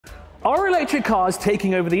Are electric cars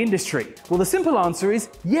taking over the industry? Well, the simple answer is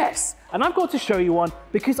yes. And I've got to show you one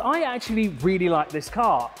because I actually really like this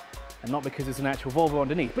car. And not because it's an actual Volvo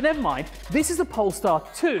underneath. But never mind, this is a Polestar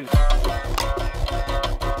 2.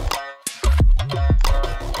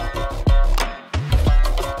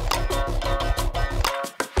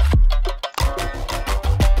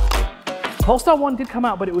 Polestar 1 did come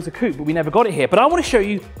out, but it was a coupe, but we never got it here. But I want to show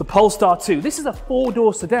you the Polestar 2. This is a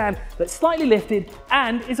 4-door sedan that's slightly lifted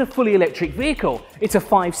and is a fully electric vehicle. It's a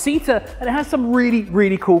 5-seater and it has some really,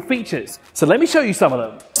 really cool features. So let me show you some of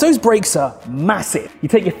them. So those brakes are massive. You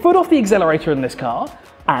take your foot off the accelerator in this car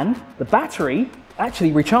and the battery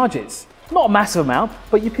actually recharges. Not a massive amount,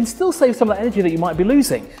 but you can still save some of the energy that you might be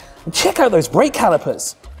losing. And check out those brake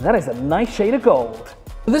calipers. That is a nice shade of gold.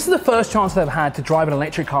 This is the first chance that I've had to drive an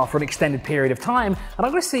electric car for an extended period of time, and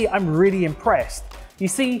I've got to say I'm really impressed. You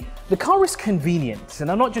see, the car is convenient,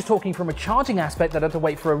 and I'm not just talking from a charging aspect that I have to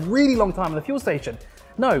wait for a really long time at the fuel station.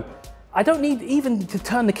 No, I don't need even to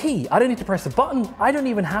turn the key. I don't need to press a button. I don't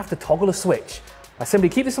even have to toggle a switch. I simply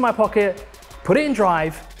keep this in my pocket, put it in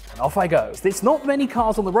drive, and off I go. There's not many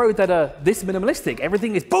cars on the road that are this minimalistic.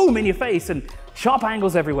 Everything is boom in your face and sharp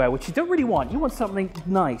angles everywhere, which you don't really want. You want something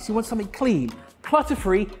nice. You want something clean,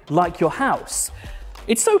 clutter-free, like your house.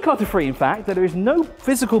 It's so clutter-free, in fact, that there is no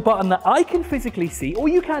physical button that I can physically see, or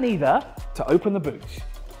you can either, to open the boot.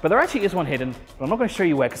 But there actually is one hidden, but I'm not going to show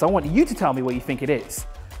you where because I want you to tell me what you think it is.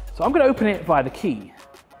 So I'm going to open it via the key.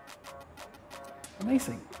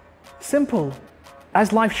 Amazing. Simple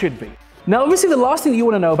as life should be. Now, obviously, the last thing that you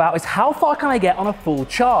want to know about is how far can I get on a full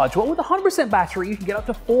charge? Well, with a 100% battery, you can get up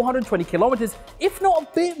to 420 kilometers, if not a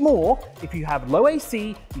bit more. If you have low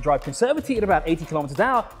AC, you drive conservatively at about 80 kilometers an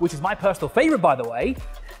hour, which is my personal favorite, by the way.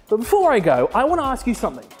 But before I go, I want to ask you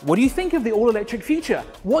something. What do you think of the all-electric future?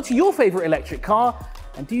 What's your favorite electric car?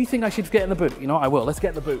 And do you think I should get in the boot? You know, I will. Let's get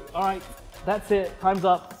in the boot. All right, that's it. Time's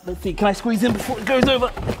up. Let's see. Can I squeeze in before it goes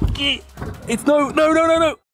over? It's no.